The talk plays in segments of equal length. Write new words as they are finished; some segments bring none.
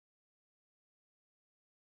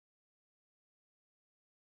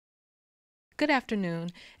Good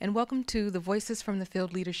afternoon, and welcome to the Voices from the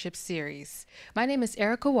Field Leadership Series. My name is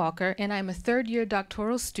Erica Walker, and I'm a third-year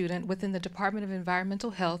doctoral student within the Department of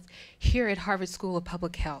Environmental Health here at Harvard School of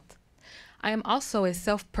Public Health. I am also a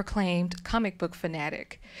self-proclaimed comic book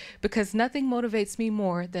fanatic, because nothing motivates me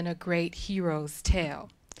more than a great hero's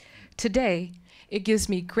tale. Today, it gives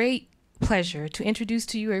me great pleasure to introduce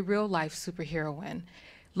to you a real-life superheroine,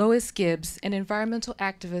 Lois Gibbs, an environmental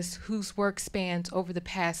activist whose work spans over the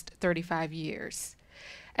past 35 years.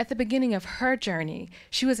 At the beginning of her journey,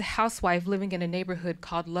 she was a housewife living in a neighborhood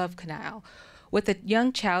called Love Canal, with a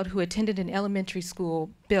young child who attended an elementary school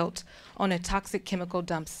built on a toxic chemical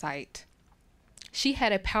dump site. She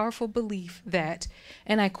had a powerful belief that,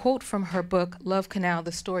 and I quote from her book, Love Canal,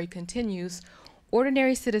 The Story Continues,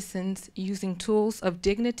 ordinary citizens using tools of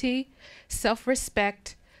dignity,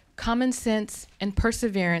 self-respect, common sense, and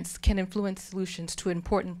perseverance can influence solutions to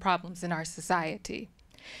important problems in our society.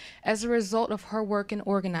 As a result of her work in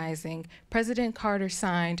organizing, President Carter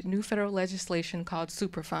signed new federal legislation called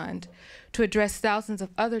Superfund to address thousands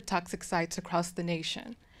of other toxic sites across the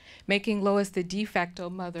nation, making Lois the de facto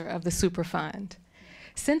mother of the Superfund.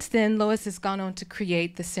 Since then, Lois has gone on to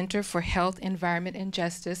create the Center for Health, Environment, and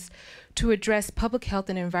Justice to address public health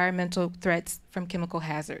and environmental threats from chemical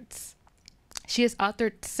hazards. She has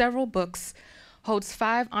authored several books, holds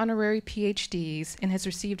 5 honorary PhDs, and has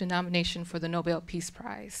received a nomination for the Nobel Peace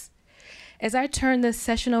Prize. As I turn this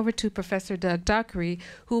session over to Professor Doug Dockery,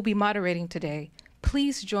 who will be moderating today,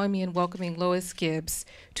 please join me in welcoming Lois Gibbs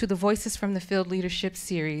to the Voices from the Field Leadership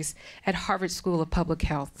Series at Harvard School of Public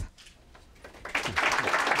Health.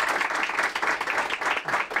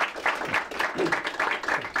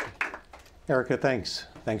 Erica, thanks.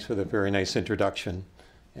 Thanks for the very nice introduction.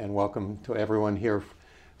 And welcome to everyone here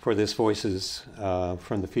for this Voices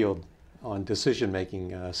from the Field on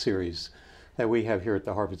Decision-Making series that we have here at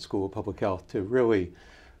the Harvard School of Public Health to really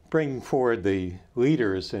bring forward the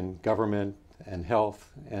leaders in government and health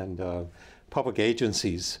and public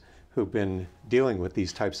agencies who've been dealing with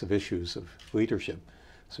these types of issues of leadership.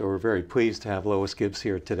 So we're very pleased to have Lois Gibbs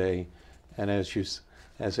here today. And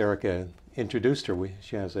as Erica introduced her,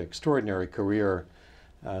 she has an extraordinary career,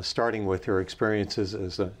 starting with her experiences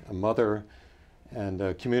as a mother and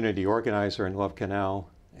a community organizer in Love Canal,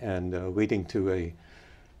 and leading to a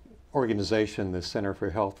organization, the Center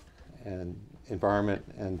for Health and Environment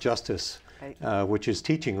and Justice, right, which is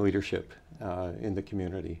teaching leadership in the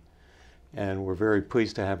community. And we're very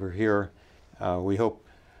pleased to have her here.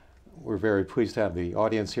 We're very pleased to have the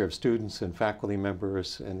audience here of students and faculty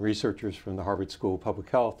members and researchers from the Harvard School of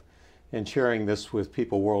Public Health, and sharing this with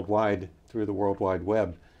people worldwide through the World Wide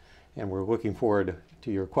Web. And we're looking forward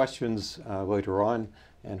to your questions later on,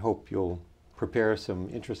 and hope you'll prepare some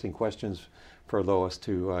interesting questions for Lois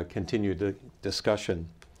to continue the discussion.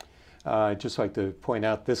 I'd just like to point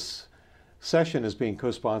out this session is being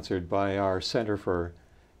co-sponsored by our Center for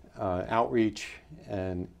Outreach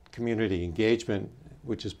and Community Engagement,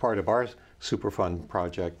 which is part of our Superfund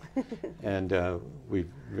project. And we're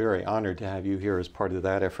very honored to have you here as part of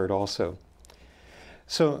that effort also.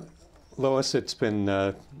 So Lois, it's been,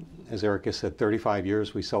 as Erica said, 35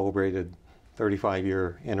 years. We celebrated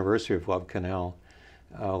 35-year anniversary of Love Canal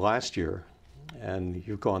last year. And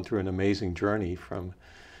you've gone through an amazing journey from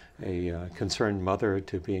a concerned mother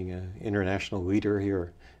to being an international leader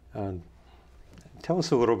here. Tell us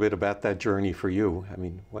a little bit about that journey for you. I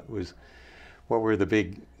mean, what were the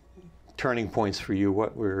big turning points for you?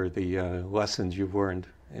 What were the lessons you've learned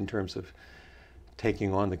in terms of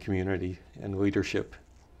taking on the community and leadership?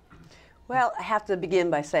 Well, I have to begin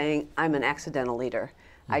by saying I'm an accidental leader.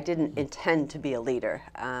 I didn't intend to be a leader.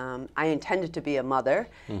 I intended to be a mother,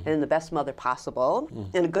 and the best mother possible,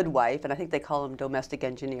 and a good wife, and I think they call them domestic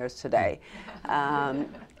engineers today.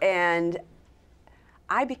 And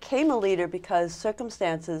I became a leader because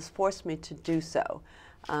circumstances forced me to do so.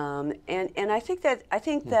 And I think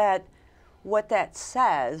that what that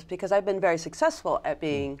says, because I've been very successful at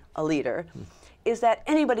being a leader, is that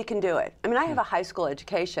anybody can do it. I mean, I have a high school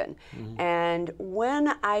education, and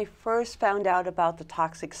when I first found out about the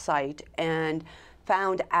toxic site and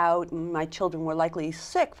found out my children were likely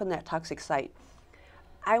sick from that toxic site,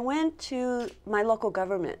 I went to my local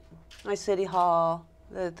government, my city hall,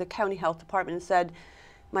 the county health department, and said,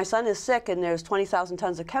 my son is sick and there's 20,000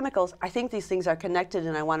 tons of chemicals. I think these things are connected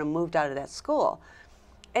and I want him moved out of that school.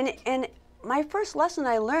 And my first lesson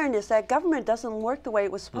I learned is that government doesn't work the way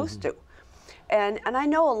it was supposed to. And I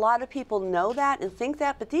know a lot of people know that and think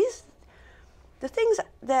that, but the things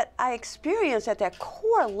that I experienced at that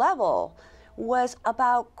core level was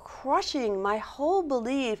about crushing my whole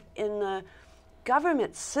belief in the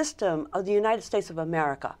government system of the United States of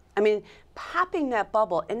America. I mean, popping that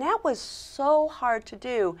bubble, and that was so hard to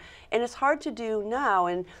do, and it's hard to do now.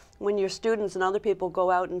 And when your students and other people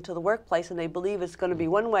go out into the workplace and they believe it's going to be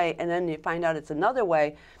one way, and then you find out it's another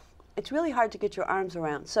way, it's really hard to get your arms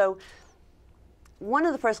around. So one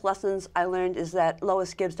of the first lessons I learned is that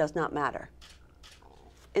Lois Gibbs does not matter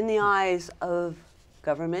in the eyes of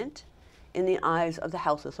government, in the eyes of the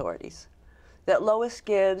health authorities. That Lois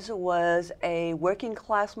Gibbs was a working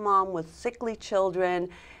class mom with sickly children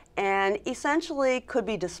and essentially could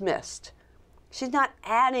be dismissed. She's not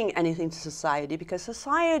adding anything to society because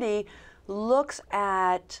society looks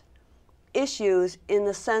at issues in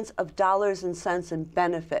the sense of dollars and cents and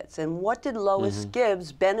benefits. And what did Lois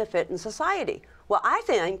Gibbs benefit in society? Well, I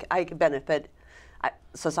think I could benefit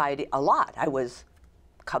society a lot. I was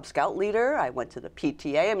Cub Scout leader. I went to the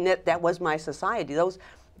PTA. I mean, that was my society. Those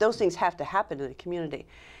things have to happen in a community.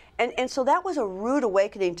 And so that was a rude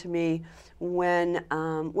awakening to me when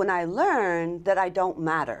I learned that I don't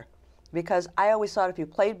matter. Because I always thought if you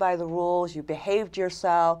played by the rules, you behaved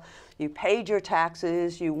yourself, you paid your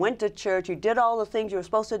taxes, you went to church, you did all the things you were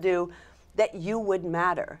supposed to do, that you would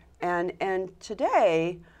matter. And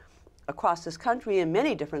today, across this country in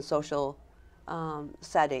many different social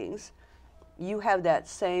settings, you have that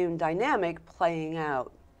same dynamic playing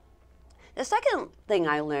out. The second thing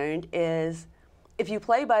I learned is if you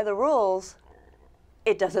play by the rules,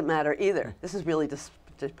 it doesn't matter either. This is really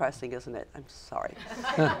depressing, isn't it? I'm sorry.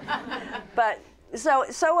 But so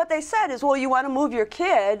what they said is, well, you want to move your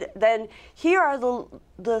kid, then here are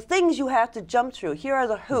the things you have to jump through. Here are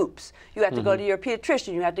the hoops. You have to go to your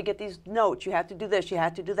pediatrician. You have to get these notes. You have to do this. You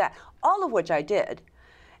have to do that. All of which I did.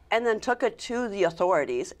 And then took it to the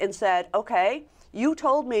authorities and said, okay, you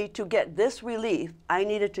told me to get this relief. I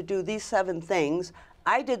needed to do these 7 things.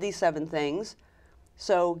 I did these 7 things.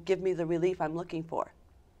 So give me the relief I'm looking for.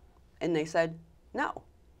 And they said, no.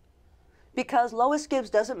 Because Lois Gibbs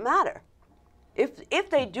doesn't matter. If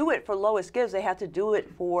they do it for Lois Gibbs, they have to do it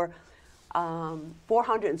for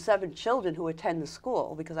 407 children who attend the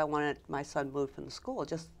school, because I wanted my son moved from the school.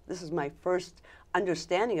 This is my first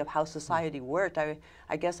understanding of how society worked. I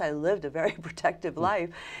guess I lived a very protective life.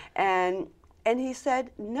 And he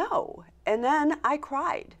said no. And then I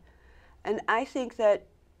cried. And I think that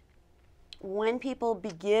when people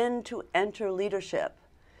begin to enter leadership,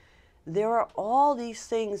 there are all these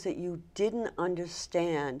things that you didn't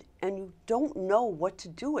understand and you don't know what to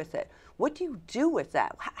do with it. What do you do with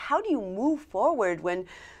that? How do you move forward when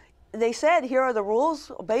they said, here are the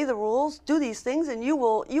rules, obey the rules, do these things, and you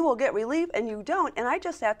will get relief, and you don't? And I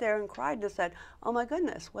just sat there and cried and said, oh my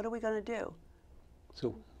goodness, what are we going to do?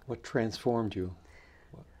 So what transformed you?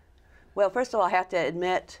 Well, first of all, I have to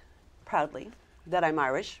admit proudly that I'm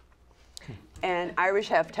Irish, and Irish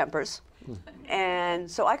have tempers. And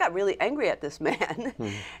so I got really angry at this man.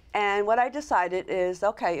 And what I decided is,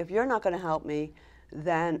 okay, if you're not going to help me,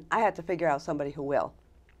 then I have to figure out somebody who will.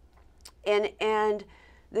 And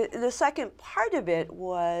the second part of it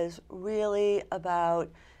was really about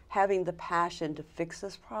having the passion to fix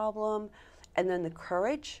this problem, and then the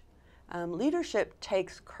courage. Leadership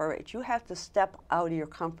takes courage. You have to step out of your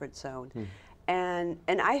comfort zone. And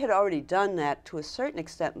I had already done that to a certain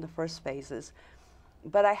extent in the first phases.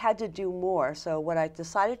 But I had to do more. So what I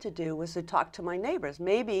decided to do was to talk to my neighbors.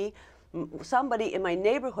 Maybe somebody in my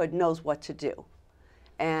neighborhood knows what to do.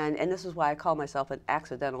 And this is why I call myself an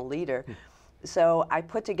accidental leader. So I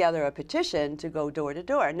put together a petition to go door to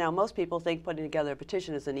door. Now, most people think putting together a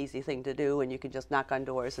petition is an easy thing to do and you can just knock on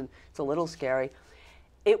doors, and it's a little scary.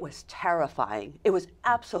 It was terrifying. It was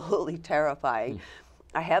absolutely terrifying.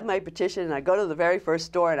 I have my petition and I go to the very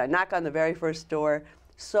first door and I knock on the very first door.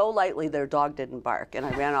 So lightly their dog didn't bark, and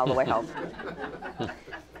I ran all the way home.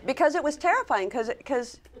 Because it was terrifying,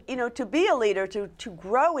 because you know, to be a leader, to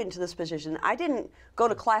grow into this position, I didn't go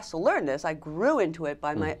to class to learn this. I grew into it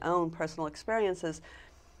by my own personal experiences.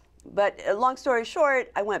 But long story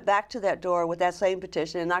short, I went back to that door with that same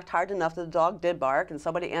petition and knocked hard enough that the dog did bark, and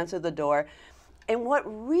somebody answered the door. And what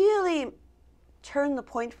really turned the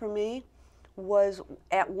point for me was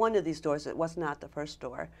at one of these doors. It was not the first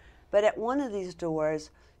door. But at one of these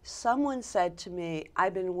doors, someone said to me,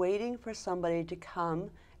 I've been waiting for somebody to come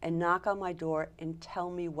and knock on my door and tell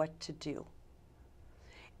me what to do.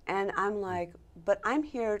 And I'm like, but I'm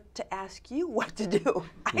here to ask you what to do.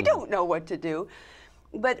 I don't know what to do.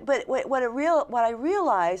 But what I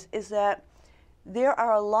realize is that there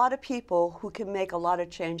are a lot of people who can make a lot of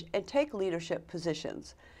change and take leadership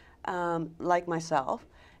positions, like myself.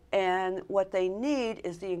 And what they need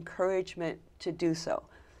is the encouragement to do so.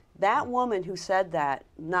 That woman who said that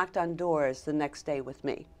knocked on doors the next day with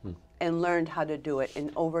me and learned how to do it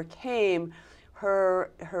and overcame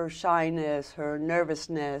her shyness, her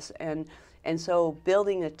nervousness, and so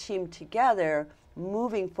building a team together,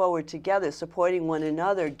 moving forward together, supporting one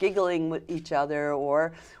another, giggling with each other,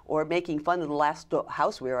 or making fun of the last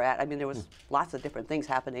house we were at. I mean, there was lots of different things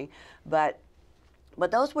happening, but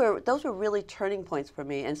those were really turning points for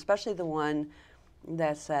me, and especially the one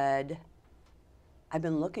that said, I've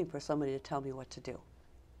been looking for somebody to tell me what to do.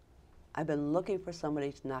 I've been looking for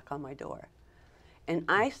somebody to knock on my door. And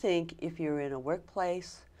I think if you're in a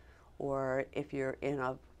workplace or if you're in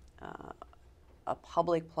a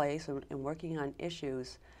public place and working on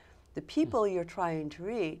issues, the people you're trying to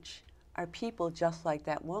reach are people just like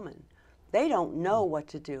that woman. They don't know what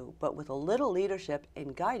to do, but with a little leadership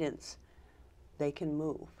and guidance, they can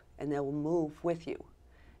move, and they will move with you.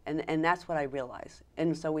 And that's what I realized.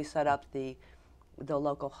 And so we set up the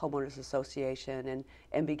local homeowners association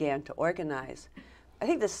and began to organize. I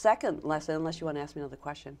think the second lesson, unless you want to ask me another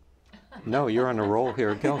question. No, you're on a roll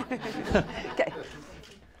here. Go. Okay.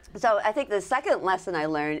 So I think the second lesson I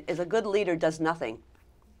learned is a good leader does nothing.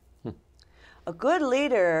 A good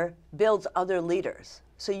leader builds other leaders.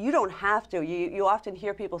 So you don't have to. You often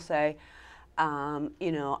hear people say,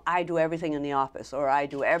 you know, I do everything in the office, or I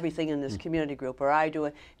do everything in this community group, or I do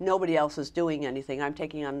it. Nobody else is doing anything. I'm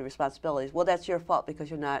taking on the responsibilities. Well, that's your fault because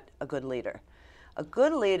you're not a good leader. A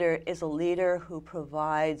good leader is a leader who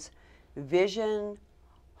provides vision,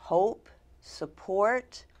 hope,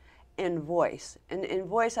 support, and voice. And in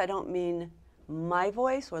voice, I don't mean my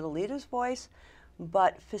voice or the leader's voice,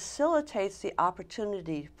 but facilitates the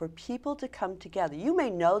opportunity for people to come together. You may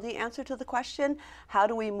know the answer to the question, how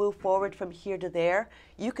do we move forward from here to there?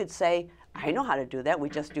 You could say, I know how to do that. We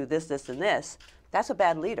just do this, this, and this. That's a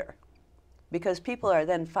bad leader, because people are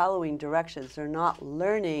then following directions. They're not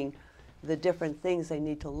learning the different things they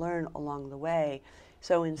need to learn along the way.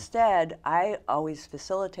 So instead, I always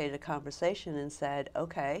facilitated a conversation and said,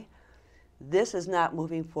 okay, this is not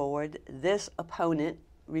moving forward. This opponent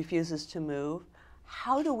refuses to move.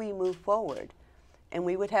 How do we move forward? And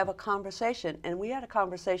we would have a conversation, and we had a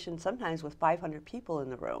conversation sometimes with 500 people in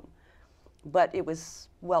the room, but it was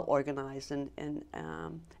well organized and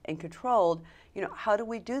controlled. You know, how do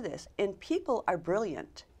we do this? And people are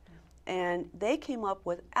brilliant, and they came up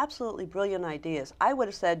with absolutely brilliant ideas. I would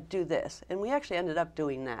have said, do this, and we actually ended up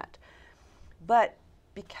doing that. But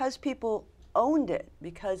because people owned it,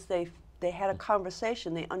 because they had a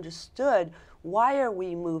conversation, they understood, why are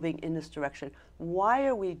we moving in this direction? Why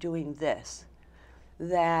are we doing this?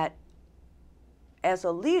 That as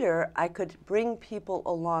a leader, I could bring people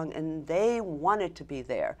along, and they wanted to be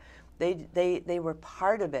there. They were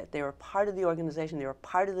part of it. They were part of the organization. They were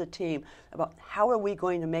part of the team about how are we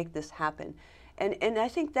going to make this happen. And I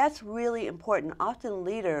think that's really important. Often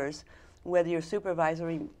leaders, whether you're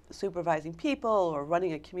supervising people or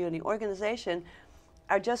running a community organization,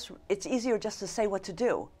 it's easier just to say what to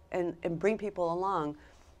do and bring people along,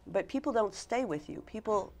 but people don't stay with you.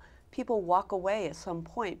 People walk away at some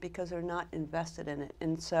point because they're not invested in it.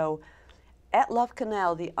 And so at Love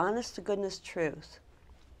Canal, the honest to goodness truth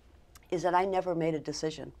is that I never made a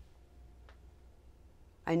decision.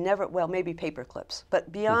 I never, well, maybe paper clips,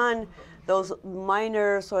 but beyond those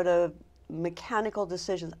minor sort of mechanical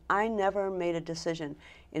decisions, I never made a decision.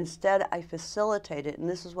 Instead, I facilitated, and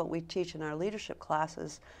this is what we teach in our leadership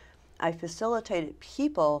classes, I facilitated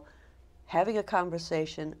people having a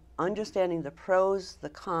conversation, understanding the pros, the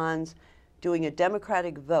cons, doing a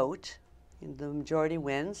democratic vote, the majority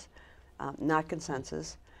wins, not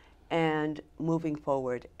consensus, and moving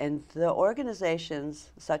forward. And the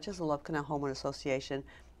organizations, such as the Love Canal Homeowners Association,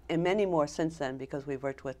 and many more since then, because we've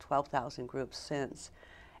worked with 12,000 groups since,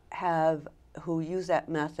 who use that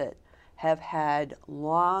method, have had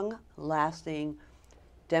long-lasting,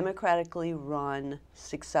 democratically run,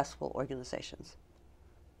 successful organizations.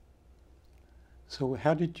 So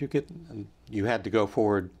how did you had to go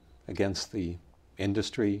forward against the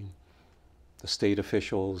industry, the state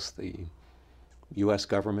officials, the U.S.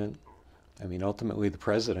 government, I mean, ultimately the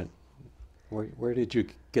president. Where did you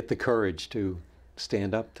get the courage to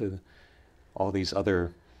stand up to all these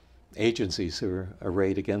other agencies who are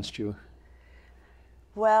arrayed against you?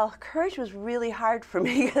 Well, courage was really hard for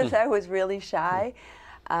me because I was really shy,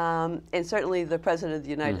 and certainly the President of the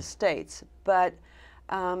United States. But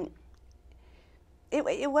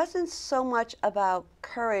it wasn't so much about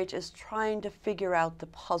courage as trying to figure out the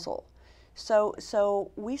puzzle.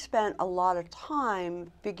 So we spent a lot of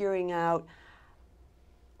time figuring out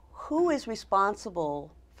who is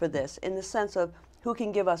responsible for this, in the sense of who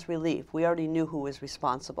can give us relief. We already knew who was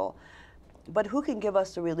responsible. but who can give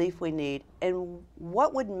us the relief we need, and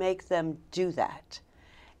what would make them do that?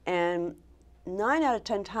 And 9 out of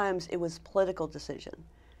 10 times it was political decision.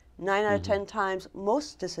 9 out of 10 times,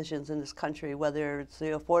 most decisions in this country, whether it's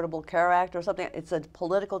the Affordable Care Act or something, it's a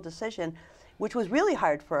political decision, which was really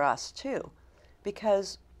hard for us too,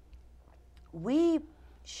 because we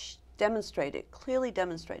clearly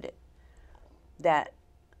demonstrated that,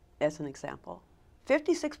 as an example,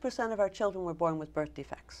 56% of our children were born with birth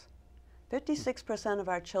defects. 56% of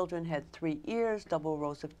our children had 3 ears, double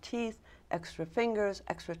rows of teeth, extra fingers,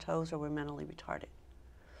 extra toes, or were mentally retarded.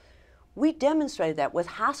 We demonstrated that with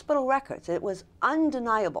hospital records. It was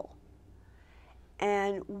undeniable.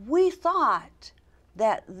 And we thought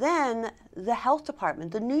that then the health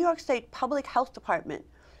department, the New York State Public Health Department,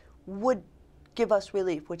 would give us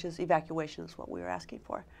relief, which is evacuation is what we were asking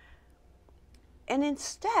for. And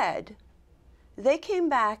instead, they came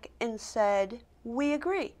back and said, we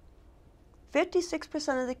agree.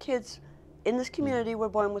 56% of the kids in this community were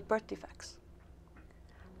born with birth defects.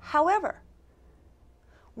 However,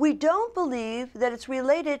 we don't believe that it's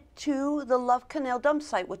related to the Love Canal dump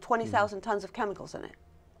site with 20,000 tons of chemicals in it.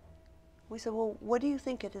 We said, well, what do you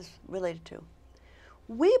think it is related to?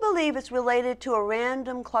 We believe it's related to a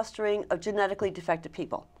random clustering of genetically defective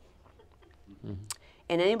people.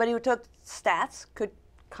 And anybody who took stats could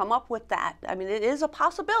come up with that. I mean, it is a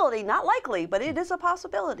possibility, not likely, but it is a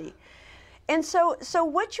possibility. And so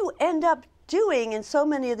what you end up doing in so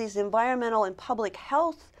many of these environmental and public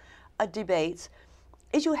health debates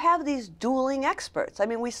is you have these dueling experts. I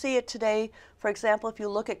mean, we see it today, for example, if you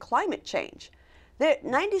look at climate change.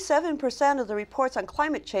 97% of the reports on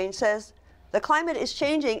climate change says the climate is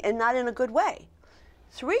changing and not in a good way.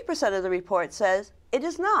 3% of the report says it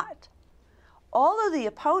is not. All of the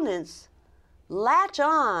opponents latch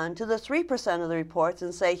on to the 3% of the reports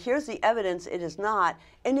and say, here's the evidence it is not,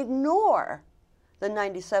 and ignore the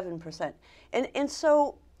 97%. And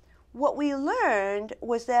so what we learned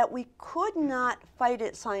was that we could not fight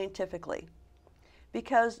it scientifically,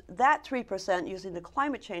 because that 3%, using the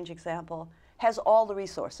climate change example, has all the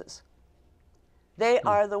resources. They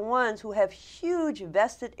are the ones who have huge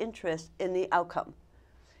vested interest in the outcome.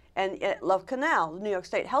 And at Love Canal, the New York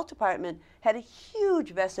State Health Department had a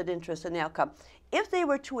huge vested interest in the outcome. If they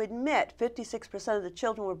were to admit 56% of the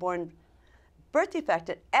children were born birth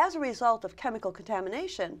defected as a result of chemical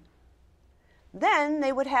contamination, then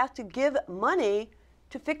they would have to give money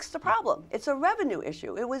to fix the problem. It's a revenue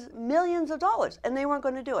issue. It was millions of dollars, and they weren't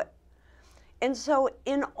going to do it. And so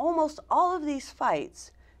in almost all of these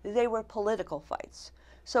fights, they were political fights.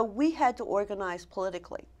 So we had to organize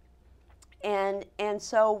politically. And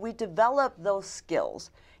so we developed those skills.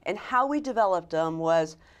 And how we developed them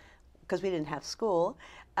was, because we didn't have school,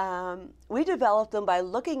 we developed them by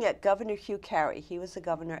looking at Governor Hugh Carey. He was the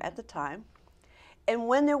governor at the time. And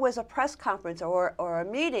when there was a press conference or a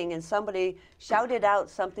meeting and somebody shouted out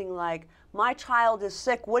something like, my child is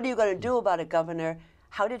sick, what are you going to do about it, Governor?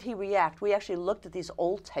 How did he react? We actually looked at these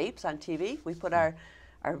old tapes on TV. We put our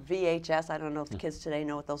VHS, I don't know if the kids today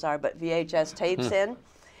know what those are, but VHS tapes in,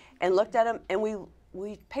 and looked at them, and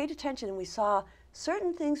we paid attention, and we saw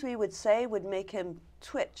certain things we would say would make him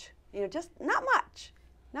twitch. You know, just not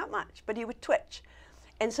much, but he would twitch.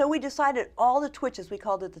 And so we decided all the twitches, we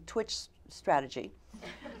called it the twitch strategy.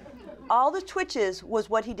 All the twitches was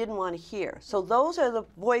what he didn't want to hear. So those are the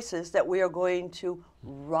voices that we are going to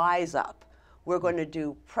rise up. We're going to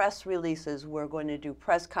do press releases, we're going to do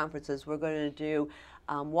press conferences, we're going to do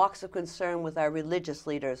walks of concern with our religious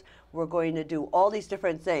leaders, we're going to do all these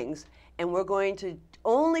different things, and we're going to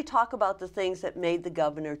only talk about the things that made the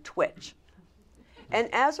governor twitch.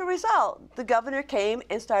 And as a result, the governor came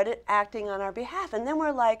and started acting on our behalf. And then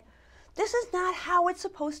we're like, this is not how it's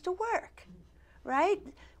supposed to work, right?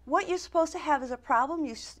 What you're supposed to have is a problem,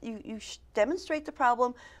 you demonstrate the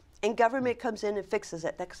problem, and government comes in and fixes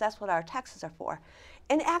it, because that's what our taxes are for.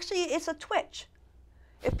 And actually, it's a twitch.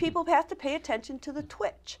 If people have to pay attention to the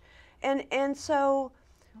twitch. And so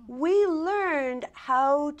we learned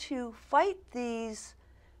how to fight these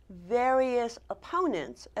various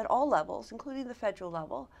opponents at all levels, including the federal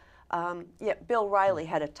level. Bill Riley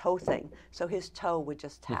had a toe thing, so his toe would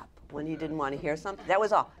just tap when he didn't want to hear something. That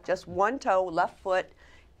was all. Just one toe, left foot,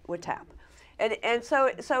 would tap. And so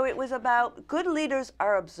it was about good leaders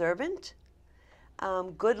are observant.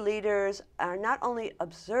 Good leaders are not only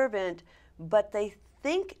observant, but they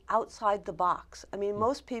think outside the box. I mean,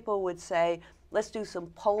 most people would say, let's do some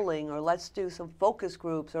polling, or let's do some focus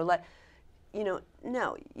groups, or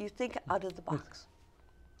no, you think out of the box.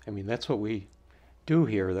 I mean, that's what we do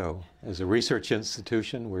here, though. As a research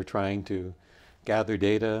institution, we're trying to gather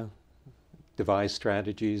data, devise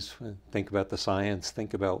strategies, think about the science,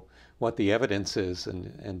 think about what the evidence is,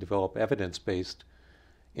 and develop evidence-based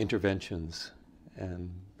interventions.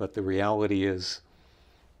 But the reality is,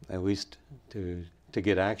 at least to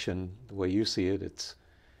get action, the way you see it, it's,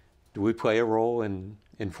 do we play a role in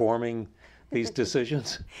informing these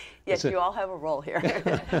decisions? Yes, you all have a role here.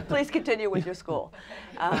 Please continue with your school.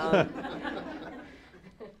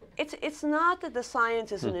 It's not that the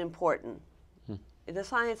science isn't important. The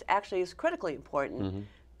science actually is critically important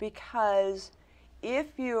because if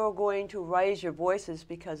you're going to raise your voices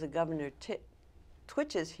because the governor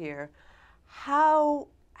twitches here, how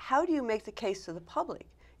do you make the case to the public?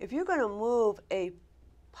 If you're going to move a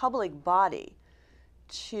public body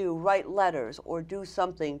to write letters or do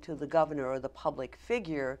something to the governor or the public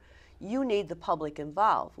figure, you need the public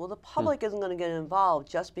involved. Well, the public isn't going to get involved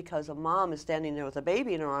just because a mom is standing there with a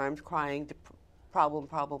baby in her arms crying, problem,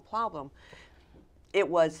 problem, problem. It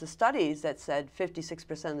was the studies that said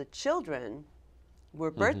 56% of the children were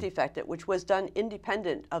birth defected, which was done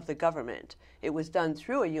independent of the government. It was done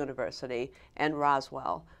through a university and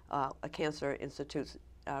Roswell, a cancer institute,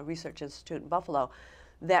 research institute in Buffalo,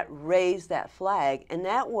 that raised that flag. And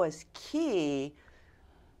that was key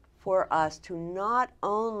for us to not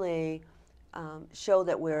only show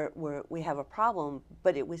that we have a problem,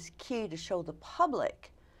 but it was key to show the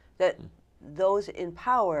public that those in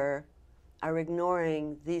power are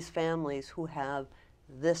ignoring these families who have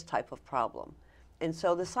this type of problem. And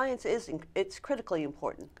so the science it's critically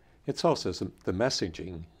important. It's also the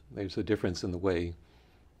messaging. There's a difference in the way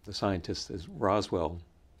the scientists, as Roswell,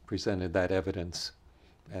 presented that evidence.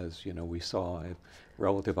 As you know, we saw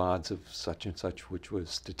relative odds of such and such, which was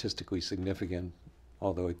statistically significant,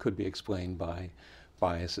 although it could be explained by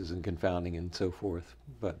biases and confounding and so forth.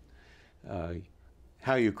 But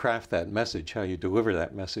how you craft that message, how you deliver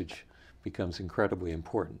that message, becomes incredibly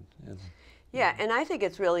important. Yeah, and I think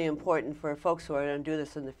it's really important for folks who are going to do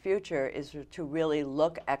this in the future is to really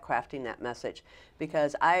look at crafting that message,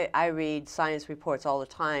 because I read science reports all the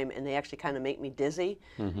time and they actually kind of make me dizzy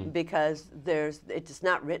because it's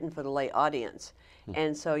not written for the lay audience.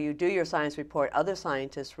 And so you do your science report, other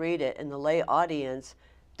scientists read it, and the lay audience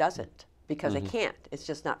doesn't because they can't. It's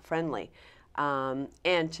just not friendly. I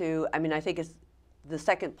think it's the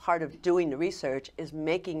second part of doing the research is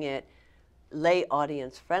making it lay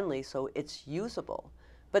audience friendly so it's usable.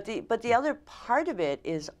 But the other part of it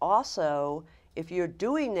is also, if you're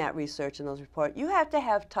doing that research in those reports, you have to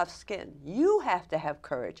have tough skin. You have to have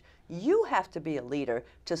courage. You have to be a leader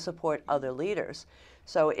to support other leaders.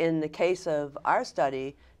 So in the case of our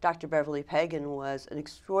study, Dr. Beverly Pagan was an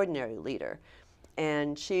extraordinary leader.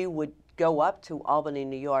 And she would go up to Albany,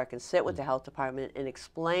 New York and sit with the health department and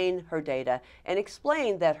explain her data and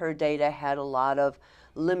explain that her data had a lot of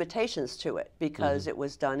limitations to it because it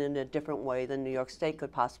was done in a different way than New York State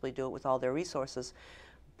could possibly do it with all their resources.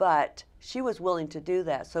 But she was willing to do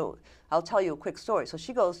that. So I'll tell you a quick story. So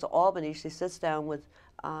she goes to Albany. She sits down with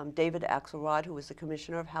David Axelrod, who was the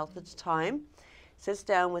Commissioner of Health at the time, sits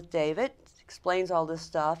down with David, explains all this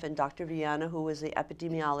stuff, and Dr. Viana, who was the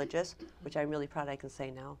epidemiologist, which I'm really proud I can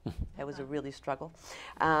say now. That was a really struggle.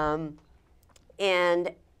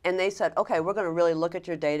 And they said, okay, we're going to really look at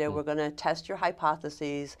your data. We're going to test your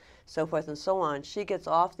hypotheses, so forth and so on. She gets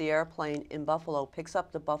off the airplane in Buffalo, picks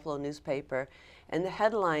up the Buffalo newspaper, and the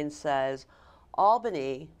headline says,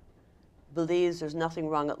 Albany believes there's nothing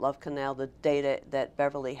wrong at Love Canal. The data that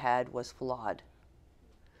Beverly had was flawed.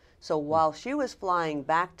 So while she was flying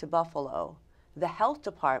back to Buffalo, the health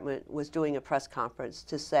department was doing a press conference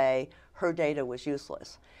to say her data was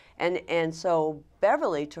useless. And so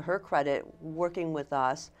Beverly, to her credit, working with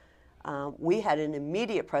us, we had an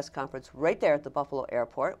immediate press conference right there at the Buffalo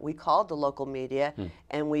airport. We called the local media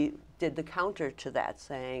and we did the counter to that,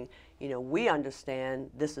 saying, you know, we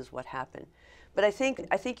understand this is what happened. But I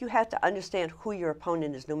think you have to understand who your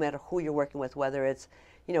opponent is, no matter who you're working with, whether it's,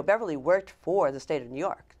 you know, Beverly worked for the state of New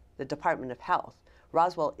York, the Department of Health.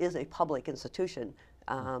 Roswell is a public institution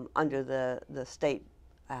under the state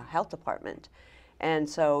health department. And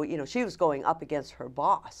so, you know, she was going up against her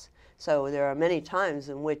boss. So there are many times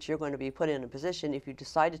in which you're going to be put in a position, if you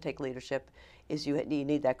decide to take leadership, is you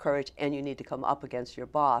need that courage and you need to come up against your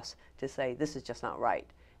boss to say, this is just not right,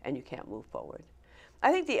 and you can't move forward.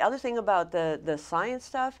 I think the other thing about the science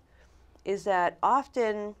stuff is that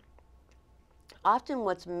often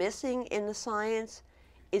what's missing in the science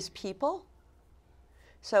is people.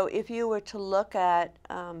 So if you were to look at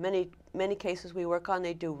many cases we work on,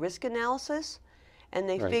 they do risk analysis, and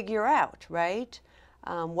they figure out, right,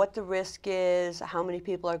 what the risk is, how many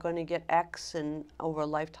people are going to get X and over a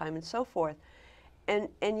lifetime and so forth. And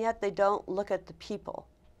yet they don't look at the people.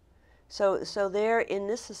 So there, in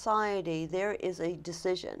this society, there is a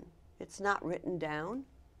decision. It's not written down,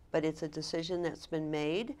 but it's a decision that's been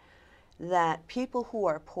made that people who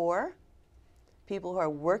are poor, people who are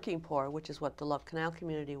working poor, which is what the Love Canal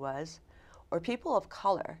community was, or people of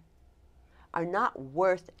color, are not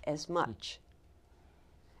worth as much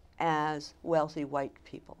as wealthy white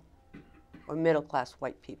people or middle-class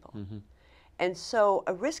white people. Mm-hmm. And so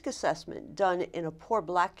a risk assessment done in a poor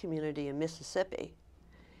black community in Mississippi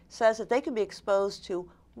says that they can be exposed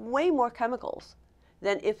to way more chemicals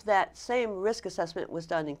than if that same risk assessment was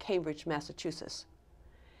done in Cambridge, Massachusetts.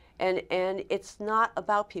 And it's not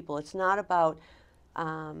about people. It's not about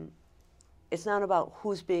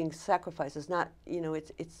who's being sacrificed. It's not, you know,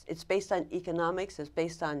 it's based on economics. It's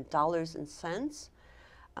based on dollars and cents.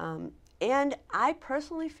 And I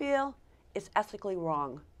personally feel it's ethically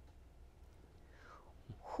wrong.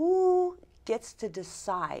 Who gets to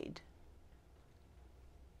decide,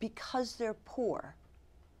 because they're poor,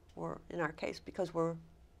 or in our case, because we're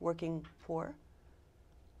working poor,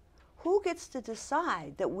 who gets to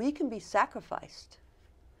decide that we can be sacrificed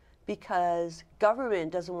because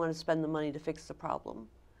government doesn't want to spend the money to fix the problem?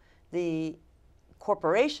 The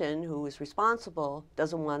corporation who is responsible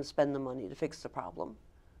doesn't want to spend the money to fix the problem.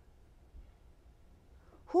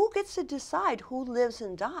 Who gets to decide who lives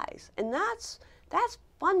and dies? And that's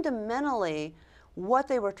fundamentally what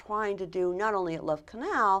they were trying to do, not only at Love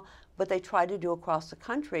Canal, but they try to do across the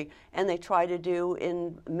country, and they try to do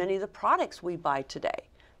in many of the products we buy today.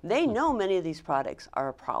 They know many of these products are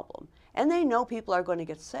a problem, and they know people are going to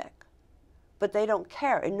get sick, but they don't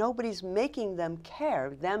care, and nobody's making them care,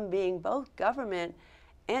 them being both government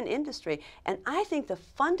and industry. And I think the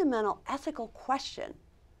fundamental ethical question,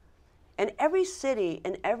 and every city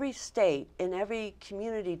and every state and every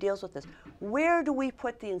community deals with this, where do we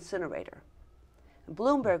put the incinerator?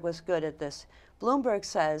 Bloomberg was good at this. Bloomberg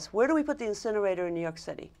says, where do we put the incinerator in New York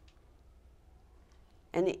City?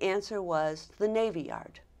 And the answer was the Navy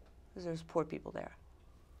Yard, because there's poor people there.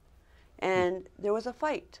 And there was a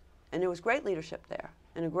fight, and there was great leadership there,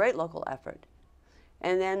 and a great local effort.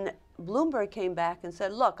 And then Bloomberg came back and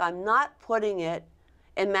said, look, I'm not putting it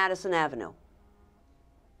in Madison Avenue.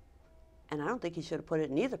 And I don't think he should have put it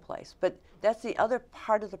in either place. But that's the other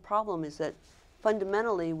part of the problem, is that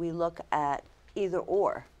fundamentally we look at either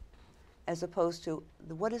or, as opposed to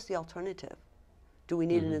what is the alternative? Do we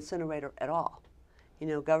need an incinerator at all? You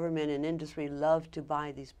know, government and industry love to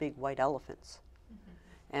buy these big white elephants.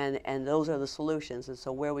 And those are the solutions. And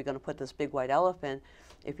so where are we going to put this big white elephant?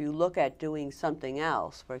 If you look at doing something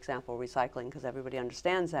else, for example, recycling, because everybody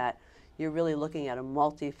understands that, you're really looking at a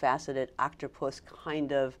multifaceted octopus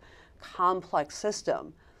kind of complex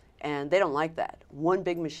system. And they don't like that. One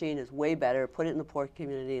big machine is way better. Put it in the poor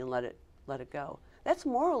community and let it go. That's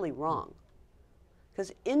morally wrong.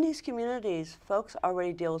 Because in these communities, folks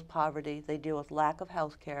already deal with poverty. They deal with lack of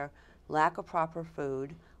health care, lack of proper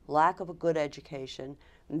food, lack of a good education.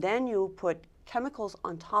 And then you put chemicals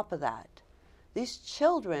on top of that. These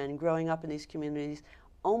children growing up in these communities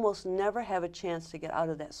almost never have a chance to get out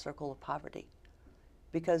of that circle of poverty,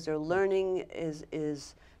 because their learning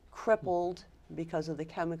is crippled because of the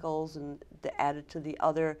chemicals and added to the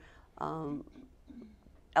other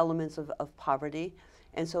elements of poverty.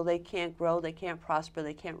 And so they can't grow, they can't prosper,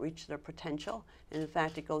 they can't reach their potential. And in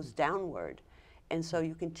fact, it goes downward. And so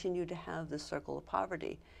you continue to have this circle of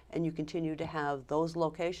poverty. And you continue to have those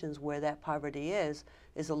locations where that poverty is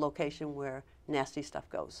a location where nasty stuff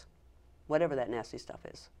goes, whatever that nasty stuff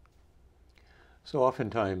is. So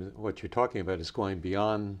oftentimes what you're talking about is going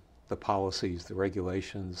beyond the policies, the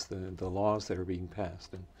regulations, the laws that are being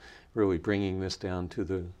passed, and really bringing this down to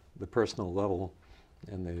the personal level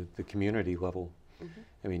and the community level.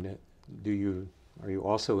 I mean, are you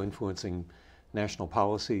also influencing national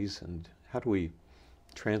policies, and how do we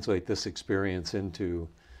translate this experience into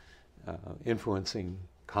influencing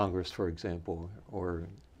Congress, for example, or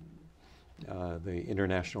the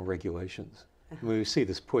international regulations? I mean, we see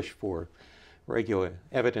this push for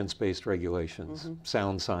evidence-based regulations,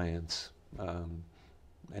 sound science.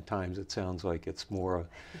 At times it sounds like it's more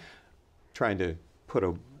trying to put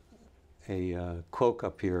a cloak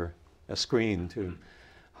up here, a screen to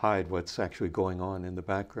hide what's actually going on in the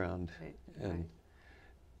background. Right.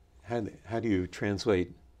 And how do you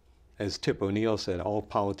translate, as Tip O'Neill said, all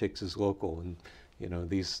politics is local, and you know,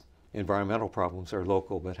 these environmental problems are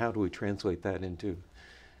local, but how do we translate that into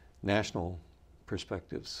national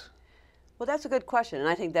perspectives? Well, that's a good question, and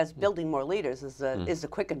I think that's building more leaders is the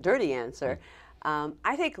quick and dirty answer.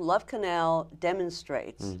 I think Love Canal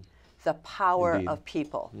demonstrates the power Indeed. of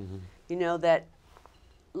people. You know, that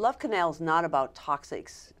Love Canal is not about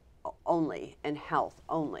toxics only and health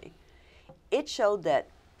only. it showed that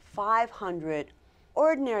 500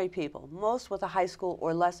 ordinary people, most with a high school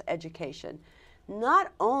or less education,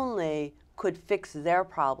 not only could fix their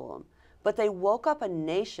problem, but they woke up a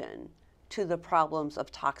nation to the problems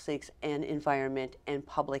of toxics and environment and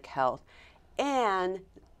public health. And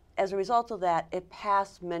as a result of that, it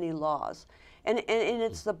passed many laws. And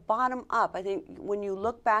it's the bottom up. I think when you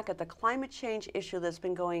look back at the climate change issue that's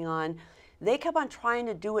been going on, they kept on trying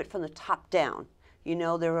to do it from the top down. You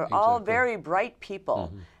know, they were all very bright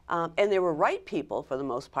people, and they were right people for the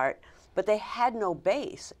most part, but they had no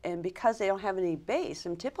base. And because they don't have any base,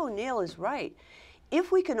 and Tip O'Neill is right,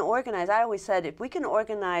 if we can organize, I always said, if we can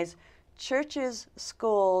organize churches,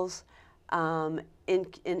 schools,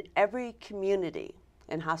 in every community,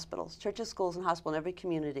 and hospitals, churches, schools, and hospitals in every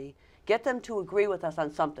community, get them to agree with us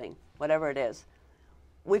on something, whatever it is,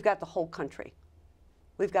 we've got the whole country.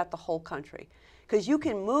 We've got the whole country. Because you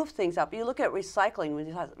can move things up. You look at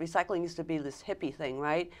recycling. Recycling used to be this hippie thing,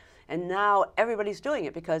 right? And now everybody's doing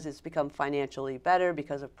it because it's become financially better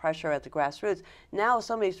because of pressure at the grassroots. Now if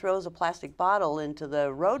somebody throws a plastic bottle into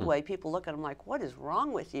the roadway, people look at them like, what is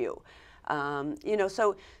wrong with you? You know,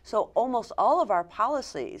 so almost all of our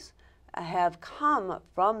policies have come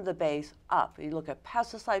from the base up. You look at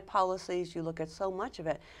pesticide policies, you look at so much of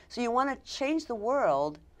it. So you want to change the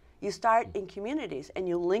world, you start in communities and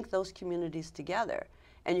you link those communities together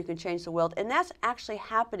and you can change the world. And that's actually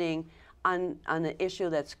happening on an issue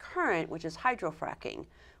that's current, which is hydrofracking,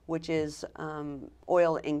 which is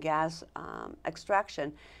oil and gas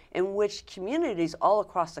extraction, in which communities all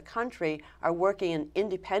across the country are working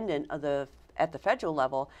independent of at the federal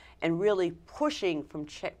level and really pushing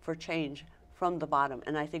for change from the bottom.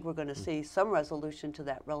 And I think we're going to see some resolution to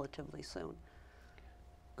that relatively soon.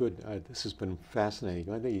 Good. This has been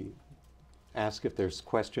fascinating. Let me ask if there's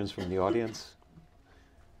questions from the audience.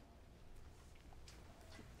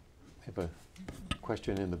 I have a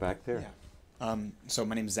question in the back there. Yeah. So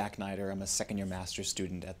my name is Zach Nider. I'm a second-year master's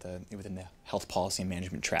student within the Health Policy and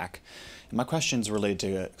Management track. And my question is related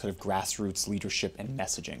to sort of grassroots leadership and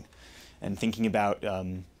messaging, and thinking about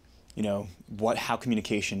you know, how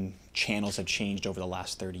communication channels have changed over the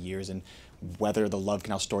last 30 years, and whether the Love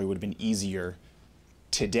Canal story would have been easier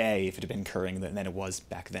today if it had been occurring than it was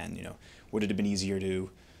back then. You know, would it have been easier to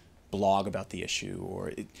blog about the issue,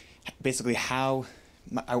 or basically how?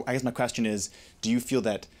 I guess my question is, do you feel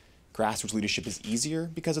that grassroots leadership is easier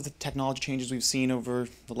because of the technology changes we've seen over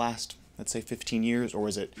the last, let's say, 15 years, or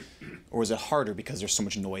is it harder because there's so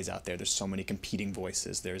much noise out there? There's so many competing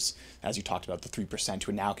voices. There's, as you talked about, the 3%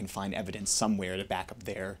 who now can find evidence somewhere to back up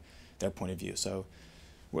their point of view. So,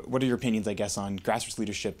 what are your opinions, I guess, on grassroots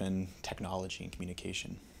leadership and technology and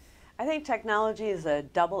communication? I think technology is a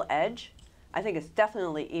double edge. I think it's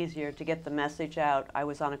definitely easier to get the message out. I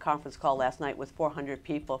was on a conference call last night with 400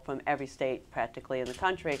 people from every state practically in the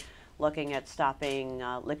country looking at stopping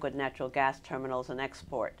liquid natural gas terminals and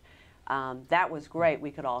export. That was great.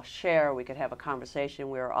 We could all share. We could have a conversation.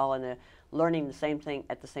 We were all learning the same thing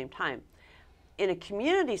at the same time. In a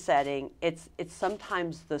community setting, it's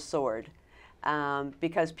sometimes the sword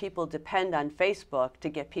because people depend on Facebook to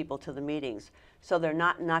get people to the meetings. So they're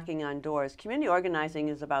not knocking on doors. Community organizing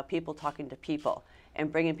is about people talking to people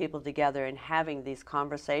and bringing people together and having these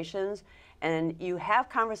conversations. And you have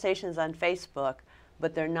conversations on Facebook,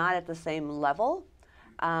 but they're not at the same level.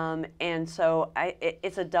 And so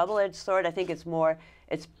it's a double-edged sword. I think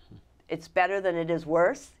it's better than it is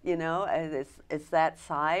worse, you know, it's that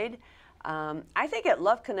side. I think at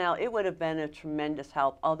Love Canal, it would have been a tremendous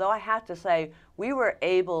help. Although I have to say, we were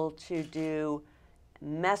able to do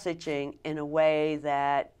messaging in a way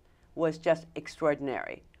that was just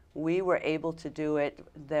extraordinary. We were able to do it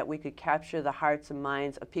that we could capture the hearts and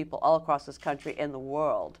minds of people all across this country and the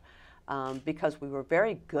world because we were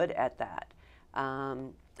very good at that.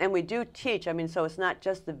 And we do teach. I mean, so it's not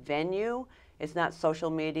just the venue, it's not social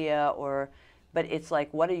media, but it's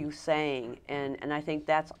like, what are you saying? And I think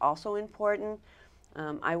that's also important.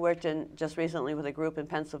 I worked just recently with a group in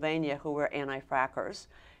Pennsylvania who were anti-frackers.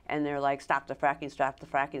 And they're like, stop the fracking, stop the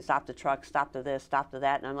fracking, stop the trucks, stop the this, stop the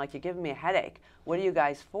that. And I'm like, you're giving me a headache. What are you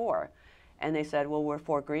guys for? And they said, well, we're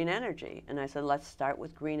for green energy. And I said, let's start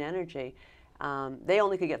with green energy. They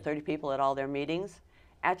only could get 30 people at all their meetings.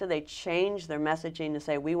 After they changed their messaging to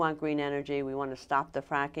say, we want green energy, we want to stop the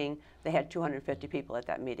fracking, they had 250 people at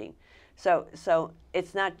that meeting. So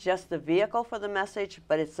it's not just the vehicle for the message,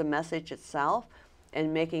 but it's the message itself,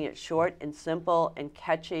 and making it short and simple and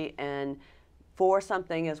catchy and for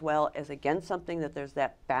something as well as against something, that there's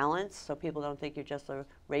that balance so people don't think you're just a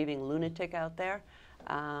raving lunatic out there.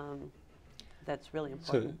 that's really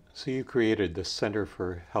important. So you created the Center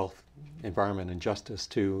for Health, Environment, and Justice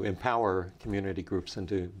to empower community groups and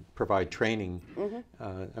to provide training.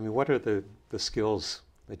 I mean, what are the skills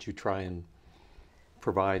that you try and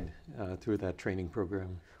provide through that training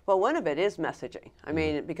program? Well, one of it is messaging. I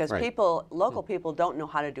mean, because people, local people don't know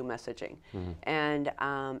how to do messaging.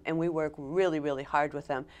 And we work really, really hard with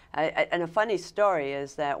them. And a funny story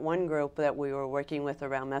is that one group that we were working with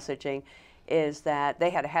around messaging is that they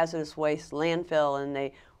had a hazardous waste landfill and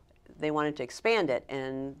they wanted to expand it,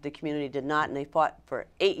 and the community did not, and they fought for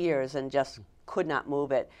 8 years and just could not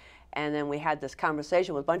move it. And then we had this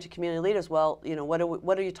conversation with a bunch of community leaders. Well, you know,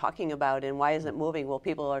 what are you talking about, and why isn't it moving? Well,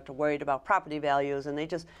 people are worried about property values, and they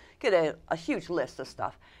just get a huge list of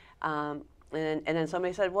stuff. And then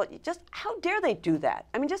somebody said, well, just how dare they do that?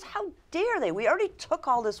 I mean, just how dare they? We already took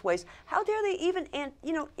all this waste. How dare they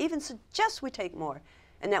even suggest we take more?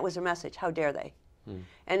 And that was their message. How dare they?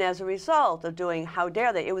 And as a result of doing how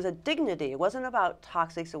dare they, it was a dignity. It wasn't about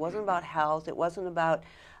toxics. It wasn't about health. It wasn't about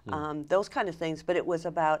those kind of things. But it was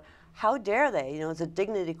about how dare they? You know, it's a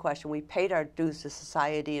dignity question. We paid our dues to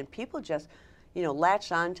society, and people just, you know,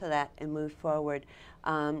 latched onto that and moved forward.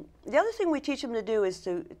 The other thing we teach them to do is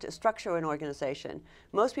to structure an organization.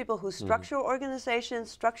 Most people who structure an organization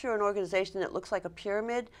that looks like a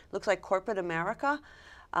pyramid, looks like corporate America,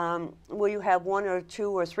 where you have 1 or 2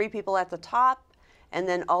 or 3 people at the top, and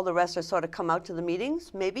then all the rest are sort of come out to the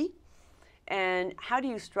meetings, maybe. And how do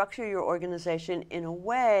you structure your organization in a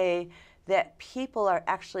way that people are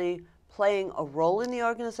actually playing a role in the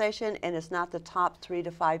organization, and it's not the top 3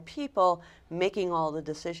 to 5 people making all the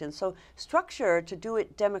decisions? So structure, to do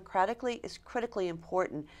it democratically, is critically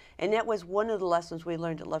important. And that was one of the lessons we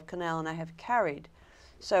learned at Love Canal, and I have carried.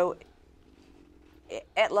 So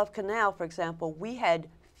at Love Canal, for example, we had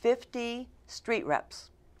 50 street reps.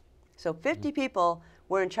 So 50 people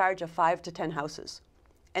were in charge of 5 to 10 houses.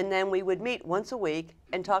 And then we would meet once a week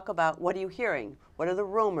and talk about, what are you hearing? What are the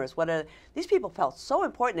rumors? These people felt so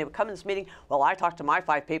important. They would come in this meeting, well, I talked to my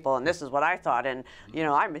 5 people and this is what I thought. And,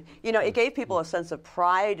 it gave people a sense of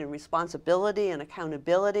pride and responsibility and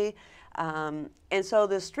accountability. And so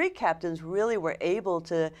the street captains really were able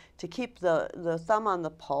to keep the thumb on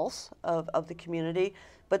the pulse of the community,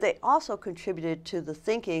 but they also contributed to the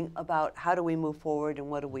thinking about how do we move forward and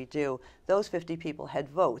what do we do. Those 50 people had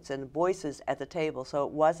votes and voices at the table, so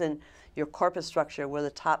it wasn't your corporate structure where the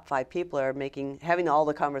top 5 people are having all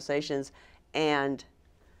the conversations and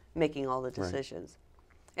making all the decisions.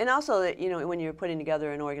 Right. And also, that when you're putting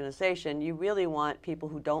together an organization, you really want people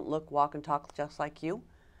who don't look, walk, and talk just like you.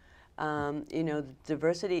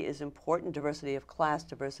 Diversity is important, diversity of class,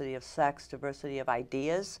 diversity of sex, diversity of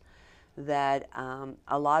ideas, that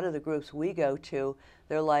a lot of the groups we go to,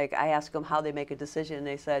 they're like, I ask them how they make a decision, and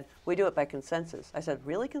they said, we do it by consensus. I said,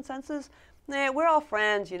 really, consensus? Nah, we're all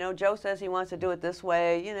friends, Joe says he wants to do it this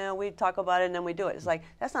way, we talk about it and then we do it. It's like,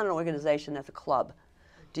 that's not an organization, that's a club.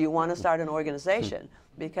 Do you want to start an organization?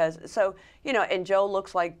 Because, and Joe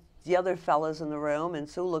looks like the other fellas in the room, and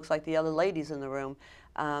Sue looks like the other ladies in the room.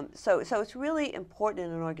 So it's really important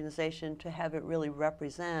in an organization to have it really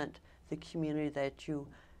represent the community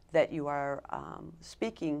that you are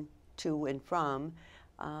speaking to and from,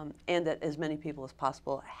 and that as many people as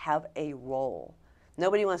possible have a role.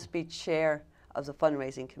 Nobody wants to be chair of the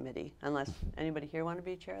fundraising committee, unless anybody here want to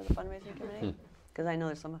be chair of the fundraising committee? Because I know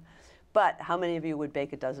there's some. But how many of you would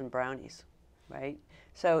bake a dozen brownies, right?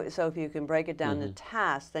 So if you can break it down to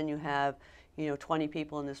tasks, then you have 20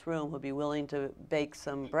 people in this room who'll be willing to bake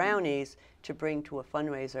some brownies to bring to a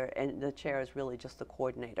fundraiser, and the chair is really just the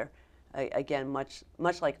coordinator. Again, much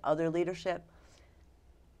like other leadership,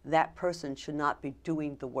 that person should not be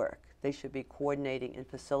doing the work. They should be coordinating and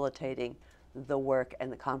facilitating the work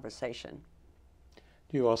and the conversation.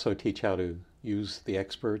 Do you also teach how to use the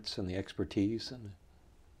experts and the expertise?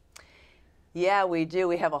 Yeah, we do.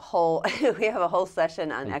 We have a whole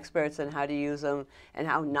session on experts and how to use them and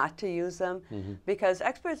how not to use them, because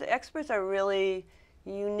experts are really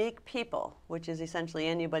unique people, which is essentially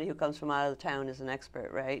anybody who comes from out of the town is an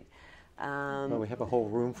expert, right? Well, we have a whole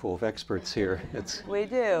room full of experts here. We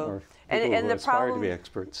do. And the aspire to be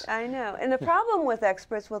experts. I know. And the problem with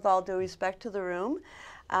experts, with all due respect to the room,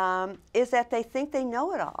 is that they think they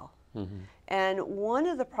know it all. And one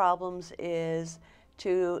of the problems is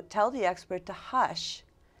to tell the expert to hush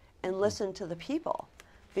and listen to the people,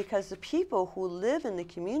 because the people who live in the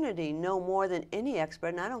community know more than any expert,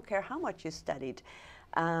 and I don't care how much you studied.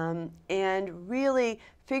 And really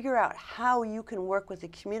figure out how you can work with the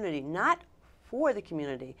community, not for the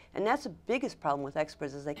community. And that's the biggest problem with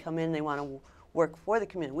experts, is they come in, they want to work for the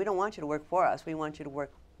community. We don't want you to work for us, we want you to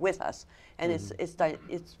work with us, and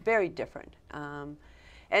it's very different. And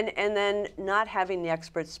then not having the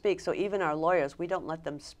experts speak. So even our lawyers, we don't let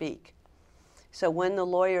them speak. So when the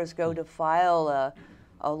lawyers go to file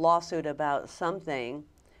a lawsuit about something,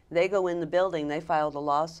 they go in the building, they file the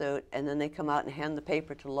lawsuit, and then they come out and hand the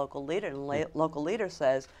paper to the local leader, and the local leader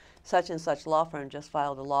says, such and such law firm just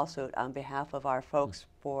filed a lawsuit on behalf of our folks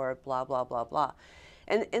for blah, blah, blah, blah.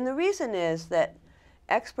 And the reason is that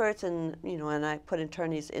experts, and and I put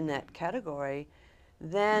attorneys in that category,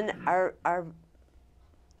 then are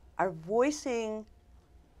voicing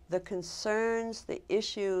the concerns, the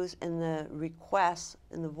issues, and the requests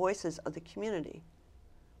and the voices of the community,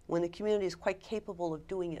 when the community is quite capable of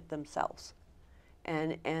doing it themselves,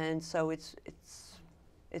 and so it's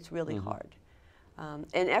really hard.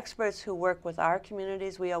 And experts who work with our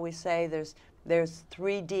communities, we always say there's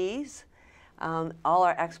 3 Ds. All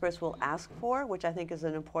our experts will ask for, which I think is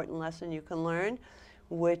an important lesson you can learn,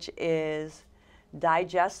 which is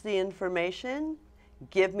digest the information,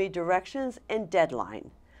 give me directions, and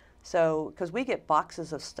deadline. So, because we get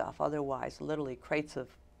boxes of stuff, otherwise, literally crates of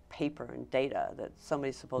paper and data that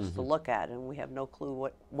somebody's supposed to look at, and we have no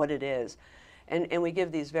clue what it is. And we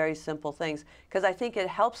give these very simple things, because I think it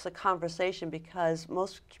helps the conversation, because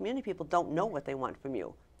most community people don't know what they want from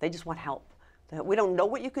you. They just want help. We don't know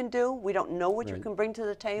what you can do. We don't know what you can bring to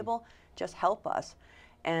the table. Just help us.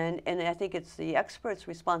 And I think it's the expert's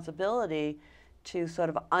responsibility to sort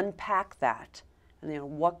of unpack that. And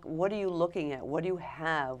what are you looking at? What do you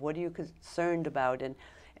have? What are you concerned about?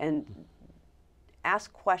 And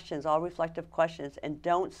ask questions, all reflective questions, and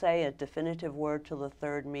don't say a definitive word till the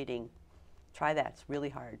 3rd meeting. Try that. It's really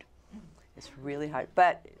hard. It's really hard,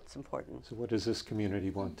 but it's important. So what does this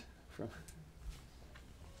community want from?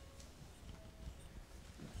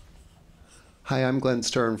 Hi, I'm Glenn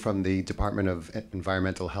Stern from the Department of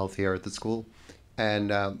Environmental Health here at the school.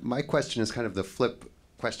 And my question is kind of the flip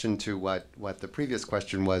question to what the previous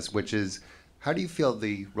question was, which is, how do you feel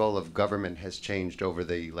the role of government has changed over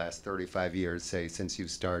the last 35 years, say, since you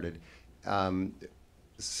started?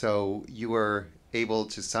 So you were able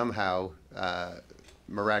to somehow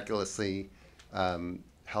miraculously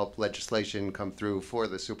help legislation come through for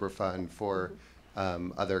the Superfund, for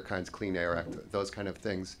other kinds, Clean Air Act, those kind of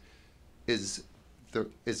things. Is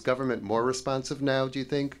government more responsive now, do you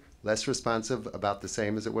think? Less responsive, about the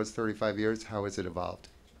same as it was 35 years? How has it evolved?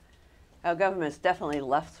 Our government's definitely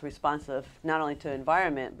less responsive, not only to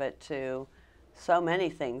environment, but to so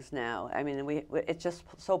many things now. I mean, it's just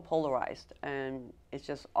so polarized, and it's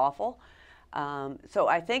just awful. So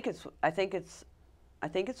I think it's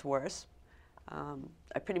worse.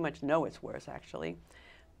 I pretty much know it's worse, actually.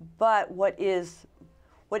 But what is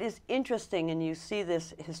interesting, and you see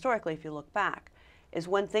this historically if you look back, is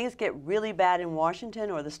when things get really bad in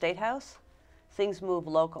Washington or the State House, things move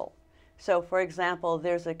local. So, for example,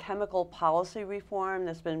 there's a chemical policy reform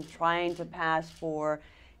that's been trying to pass for,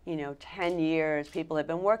 10 years. People have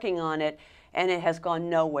been working on it, and it has gone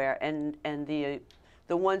nowhere. And the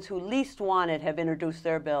ones who least want it have introduced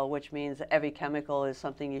their bill, which means every chemical is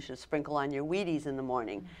something you should sprinkle on your Wheaties in the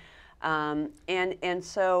morning. And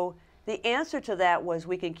so the answer to that was,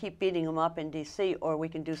 we can keep beating them up in D.C., or we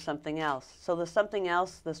can do something else. So the something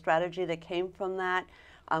else, the strategy that came from that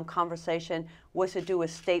conversation, was to do a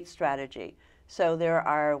state strategy. So there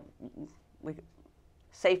are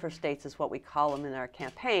safer states is what we call them in our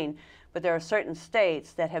campaign, but there are certain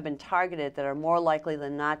states that have been targeted that are more likely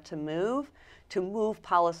than not to move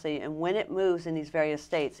policy, and when it moves in these various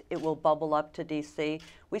states, it will bubble up to D.C.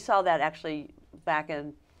 We saw that actually back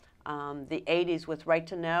in the 80s with Right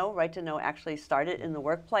to Know. Right to Know actually started in the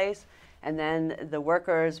workplace, and then the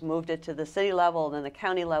workers moved it to the city level, and then the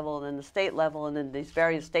county level, and then the state level, and then these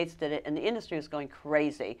various states did it, and the industry was going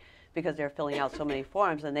crazy because they're filling out so many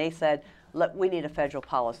forms, and they said, look, we need a federal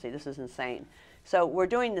policy. This is insane. So we're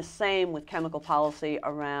doing the same with chemical policy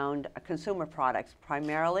around consumer products,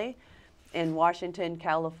 primarily in Washington,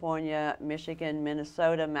 California, Michigan,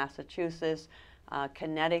 Minnesota, Massachusetts,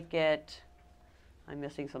 Connecticut. I'm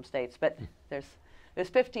missing some states, but there's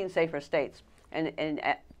 15 safer states, and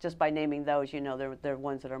just by naming those, they're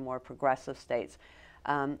ones that are more progressive states.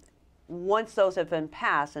 Once those have been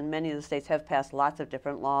passed, and many of the states have passed lots of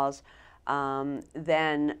different laws,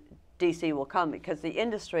 then D.C. will come, because the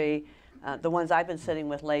industry, the ones I've been sitting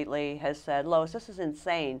with lately, has said, Lois, this is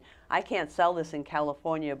insane. I can't sell this in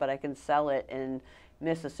California, but I can sell it in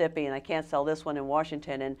Mississippi, and I can't sell this one in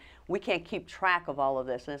Washington, and we can't keep track of all of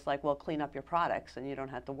this. And it's like, well, clean up your products, and you don't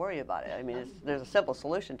have to worry about it. I mean, there's a simple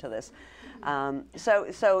solution to this.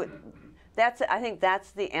 So I think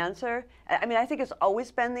that's the answer. I mean, I think it's always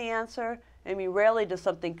been the answer. I mean, rarely does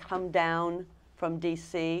something come down from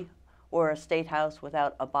DC or a state house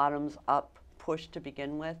without a bottoms-up push to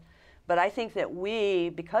begin with. But I think that we,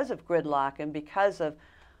 because of gridlock and because of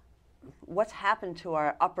what's happened to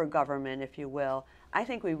our upper government, if you will, I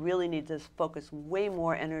think we really need to focus way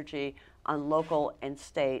more energy on local and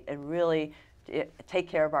state and really take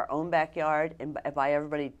care of our own backyard. And by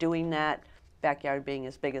everybody doing that, backyard being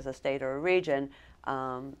as big as a state or a region,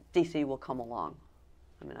 DC will come along.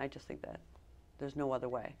 I mean, I just think that there's no other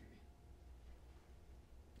way.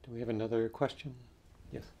 Do we have another question?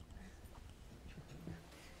 Yes.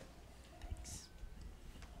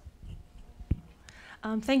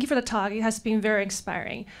 Thank you for the talk. It has been very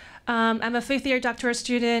inspiring. I'm a fifth-year doctoral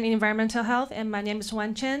student in environmental health, and my name is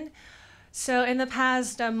Wan Chen. So in the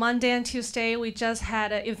past Monday and Tuesday, we just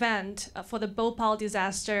had an event for the Bhopal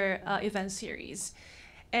disaster event series.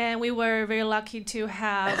 And we were very lucky to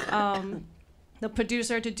have the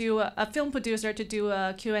producer to do a film producer to do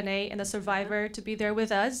a Q&A and a survivor to be there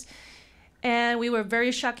with us. And we were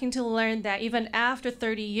very shocking to learn that even after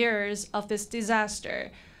 30 years of this disaster,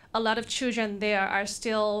 a lot of children there are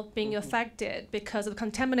still being affected because of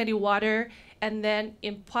contaminated water and then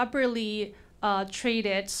improperly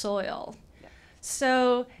treated soil. Yeah.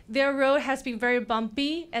 So their road has been very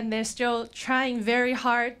bumpy, and they're still trying very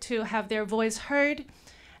hard to have their voice heard.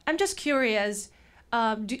 I'm just curious,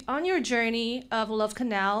 on your journey of Love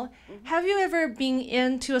Canal, have you ever been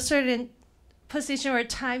into a certain position or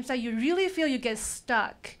times that you really feel you get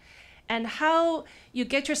stuck? And how you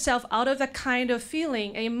get yourself out of that kind of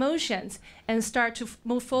feeling and emotions and start to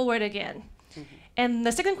move forward again. Mm-hmm. And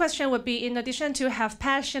the second question would be, in addition to have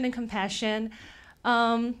passion and compassion,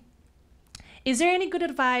 is there any good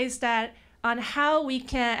advice that on how we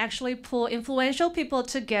can actually pull influential people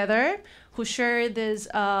together who share this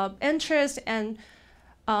interest and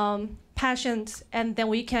passions, and then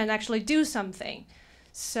we can actually do something?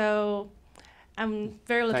 So I'm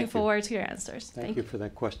very looking forward to your answers. Thank you for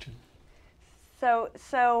that question.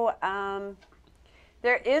 So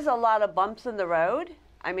there is a lot of bumps in the road.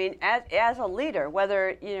 I mean, as a leader,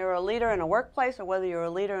 whether you're a leader in a workplace or whether you're a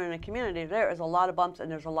leader in a community, there is a lot of bumps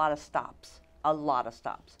and there's a lot of stops, a lot of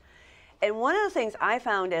stops. And one of the things I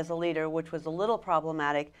found as a leader, which was a little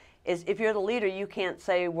problematic, is if you're the leader, you can't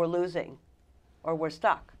say we're losing or we're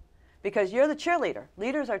stuck, because you're the cheerleader.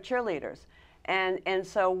 Leaders are cheerleaders. And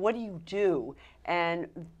so what do? And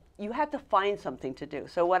you have to find something to do.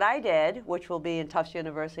 So what I did, which will be in Tufts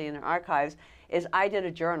University in their archives, is I did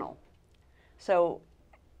a journal. So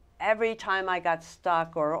every time I got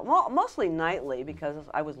stuck, or mostly nightly, because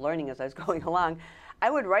I was learning as I was going along,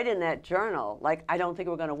 I would write in that journal, like, I don't think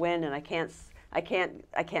we're going to win, and I can't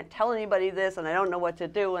tell anybody this, and I don't know what to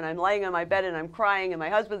do, and I'm laying on my bed and I'm crying, and my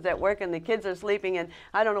husband's at work and the kids are sleeping, and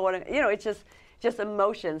I don't know what, it's just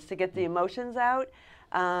emotions, to get the emotions out.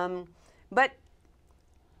 But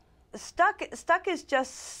stuck is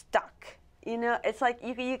just stuck. It's like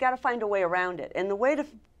you got to find a way around it. And the way to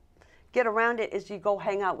get around it is you go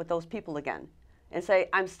hang out with those people again and say,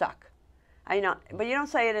 I'm stuck. But you don't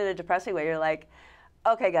say it in a depressing way. You're like,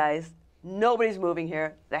 okay, guys, nobody's moving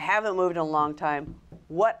here. They haven't moved in a long time.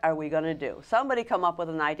 What are we going to do? Somebody come up with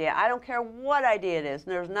an idea. I don't care what idea it is.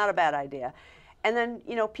 There's not a bad idea. And then,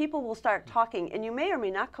 people will start talking. And you may or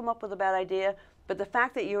may not come up with a bad idea, but the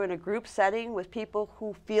fact that you're in a group setting with people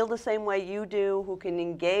who feel the same way you do, who can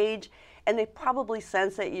engage, and they probably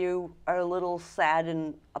sense that you are a little sad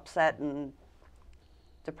and upset and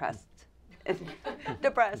depressed.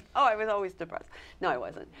 Depressed. Oh, I was always depressed. No, I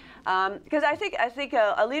wasn't. Because I think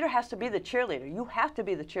a leader has to be the cheerleader. You have to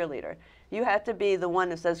be the cheerleader. You have to be the one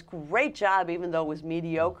that says, great job, even though it was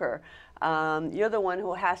mediocre. You're the one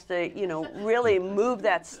who has to, really move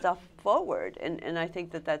that stuff forward. And I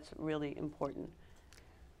think that that's really important.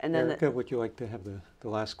 And then Erica, would you like to have the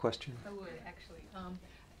last question? I would, actually.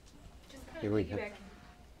 Just kind Here of we go.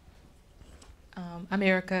 I'm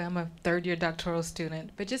Erica. I'm a third-year doctoral student.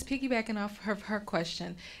 But just piggybacking off her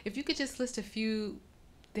question, if you could just list a few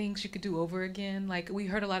things you could do over again. Like, we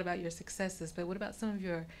heard a lot about your successes, but what about some of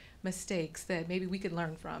your mistakes that maybe we could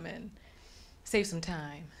learn from and save some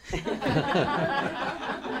time?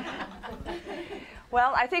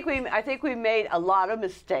 Well, I think we made a lot of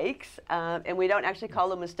mistakes, and we don't actually call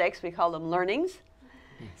them mistakes. We call them learnings.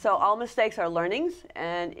 So all mistakes are learnings,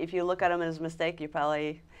 and if you look at them as a mistake, you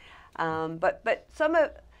probably. But some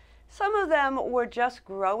of them were just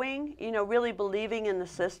growing, really believing in the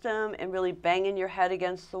system and really banging your head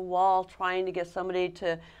against the wall, trying to get somebody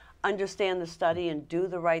to understand the study and do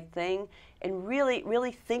the right thing, and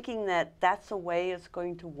really thinking that that's the way it's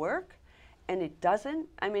going to work, and it doesn't.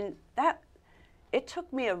 I mean, it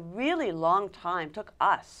took me a really long time, took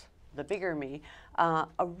us, the bigger me,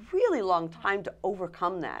 a really long time to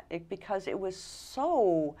overcome that because it was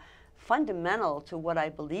so fundamental to what I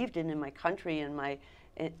believed in my country and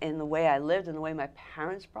in the way I lived and the way my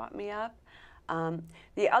parents brought me up.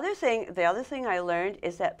 The other thing I learned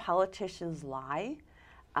is that politicians lie,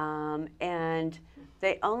 and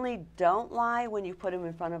they only don't lie when you put them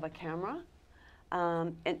in front of a camera.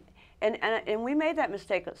 And we made that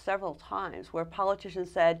mistake several times where politicians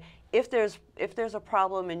said, if there's a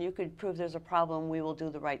problem and you could prove there's a problem, we will do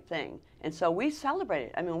the right thing. And so we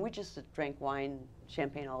celebrated. I mean, we just drank wine,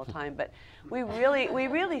 champagne all the time, but we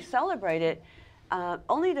really celebrated,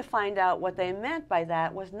 only to find out what they meant by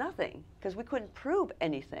that was nothing, because we couldn't prove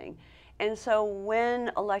anything. And so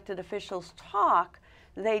when elected officials talk,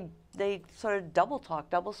 they sort of double talk,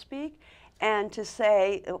 double speak. And to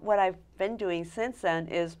say, what I've been doing since then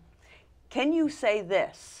is, can you say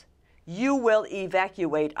this? You will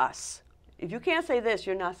evacuate us. If you can't say this,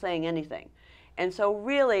 you're not saying anything. And so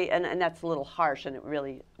really, and that's a little harsh, and it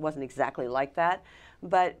really wasn't exactly like that,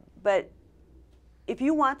 but if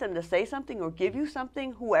you want them to say something or give you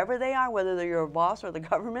something, whoever they are, whether they're your boss or the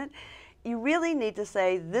government, you really need to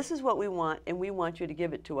say, this is what we want, and we want you to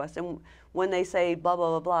give it to us. And when they say blah,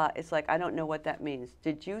 blah, blah, blah, it's like, I don't know what that means.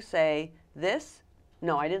 Did you say this?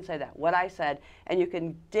 No, I didn't say that. What I said. And you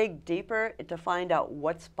can dig deeper to find out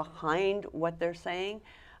what's behind what they're saying,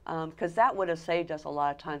 because that would have saved us a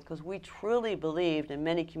lot of times, because we truly believed, and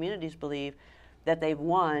many communities believe, that they've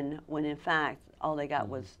won when in fact all they got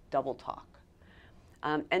was double talk.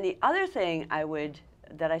 And the other thing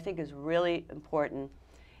that I think is really important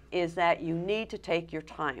is that you need to take your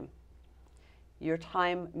time. Your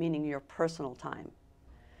time meaning your personal time.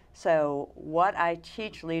 So what I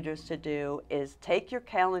teach leaders to do is take your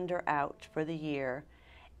calendar out for the year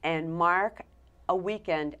and mark a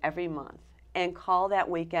weekend every month and call that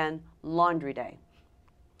weekend Laundry Day.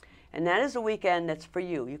 And that is a weekend that's for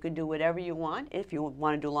you. You can do whatever you want. If you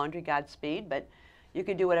want to do laundry, Godspeed, but you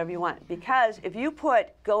can do whatever you want. Because if you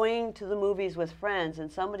put going to the movies with friends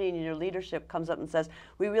and somebody in your leadership comes up and says,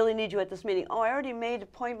 we really need you at this meeting. Oh, I already made an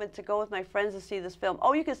appointment to go with my friends to see this film.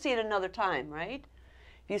 Oh, you can see it another time, right?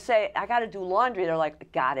 If you say, I got to do laundry, they're like,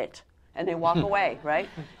 got it. And they walk away, right?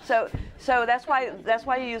 So that's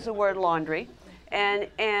why you use the word laundry.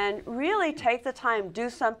 And really take the time, do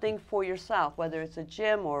something for yourself, whether it's a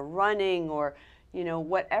gym or running or, you know,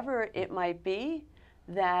 whatever it might be,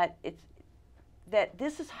 that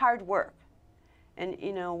this is hard work. And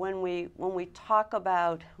you know, when we talk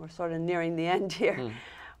about, we're sort of nearing the end here,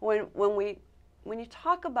 when you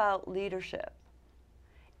talk about leadership,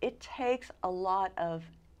 it takes a lot of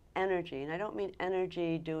energy, and I don't mean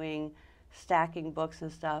energy doing stacking books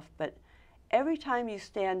and stuff, but every time you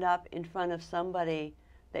stand up in front of somebody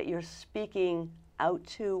that you're speaking out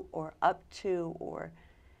to or up to, or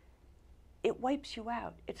it wipes you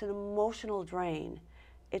out. It's an emotional drain.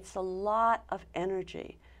 It's a lot of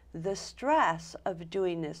energy. The stress of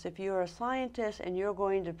doing this, if you're a scientist and you're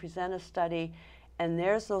going to present a study and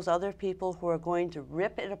there's those other people who are going to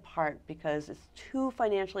rip it apart because it's too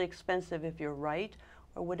financially expensive if you're right,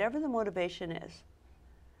 or whatever the motivation is,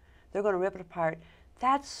 they're going to rip it apart.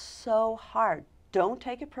 That's so hard. Don't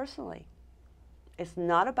take it personally. It's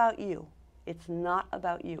not about you. It's not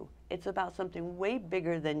about you. It's about something way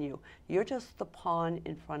bigger than you. You're just the pawn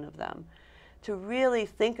in front of them. To really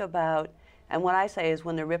think about, and what I say is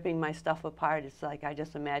when they're ripping my stuff apart, it's like I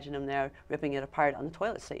just imagine them there ripping it apart on the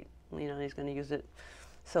toilet seat. You know, he's going to use it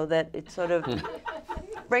so that it sort of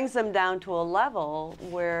brings them down to a level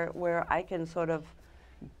where I can sort of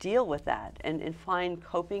deal with that and find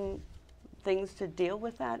coping things to deal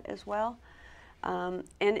with that as well. And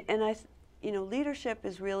you know, leadership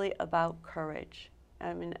is really about courage.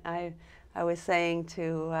 I mean, I was saying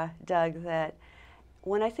to Doug that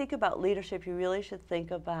when I think about leadership, you really should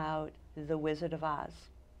think about The Wizard of Oz,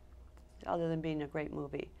 other than being a great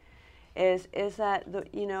movie. Is that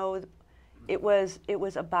you know, it was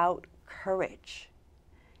about courage.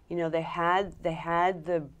 You know, they had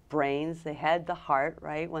the brains, they had the heart,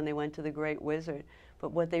 right, when they went to the great wizard.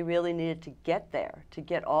 But what they really needed to get there, to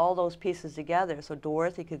get all those pieces together so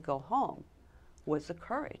Dorothy could go home, was the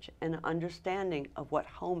courage and understanding of what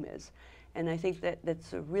home is. And I think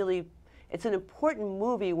that's a really, it's an important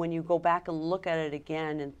movie when you go back and look at it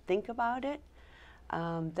again and think about it.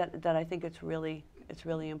 That I think it's really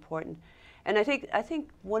important. And I think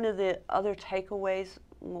one of the other takeaways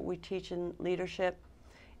what we teach in leadership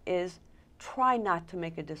is try not to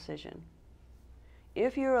make a decision.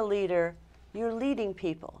 If you're a leader, you're leading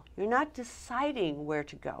people. You're not deciding where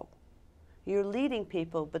to go. You're leading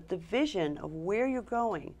people, but the vision of where you're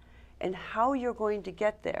going and how you're going to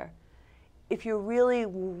get there if you're really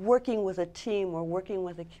working with a team or working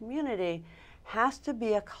with a community, has to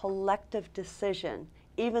be a collective decision,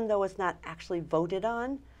 even though it's not actually voted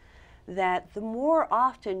on, that the more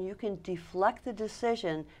often you can deflect the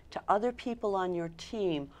decision to other people on your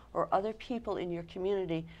team or other people in your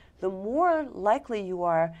community, the more likely you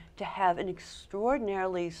are to have an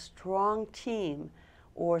extraordinarily strong team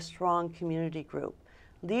or strong community group.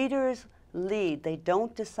 Leaders lead. They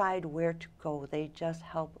don't decide where to go. They just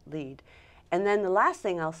help lead. And then the last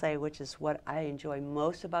thing I'll say, which is what I enjoy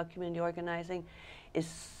most about community organizing, is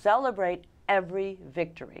celebrate every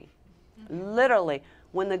victory. Literally,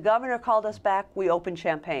 when the governor called us back, we opened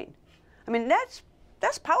champagne. I mean, that's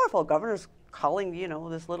powerful. Governor's calling, you know,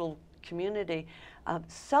 this little community.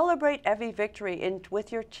 Celebrate every victory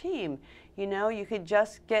with your team. You know, you could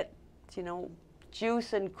just get, you know,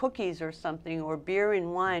 juice and cookies or something, or beer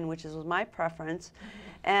and wine, which is my preference,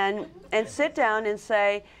 and sit down and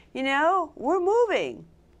say, you know, we're moving.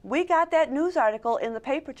 We got that news article in the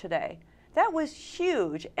paper today. That was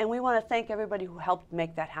huge, and we want to thank everybody who helped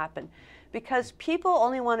make that happen. Because people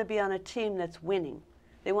only want to be on a team that's winning.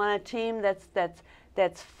 They want a team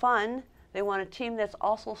that's fun. They want a team that's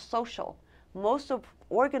also social. Most of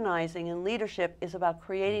organizing and leadership is about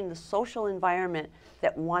creating the social environment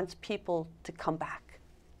that wants people to come back.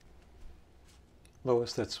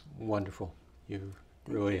 Lois, that's wonderful. You're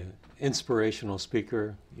really an inspirational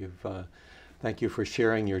speaker. Thank you for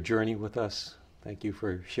sharing your journey with us. Thank you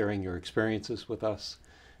for sharing your experiences with us.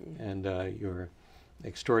 And you're an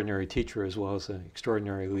extraordinary teacher as well as an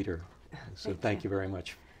extraordinary leader. So thank you very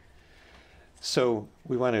much. So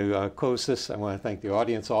we want to close this. I want to thank the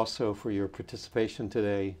audience also for your participation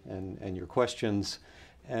today and your questions.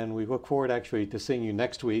 And we look forward actually to seeing you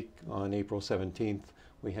next week on April 17th.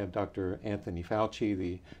 We have Dr. Anthony Fauci,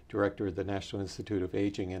 the director of the National Institute of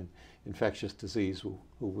Aging and Infectious Disease, who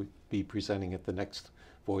will be presenting at the next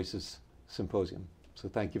Voices Symposium. So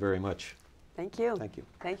thank you very much. Thank you. Thank you.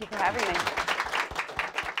 Thank you for having me.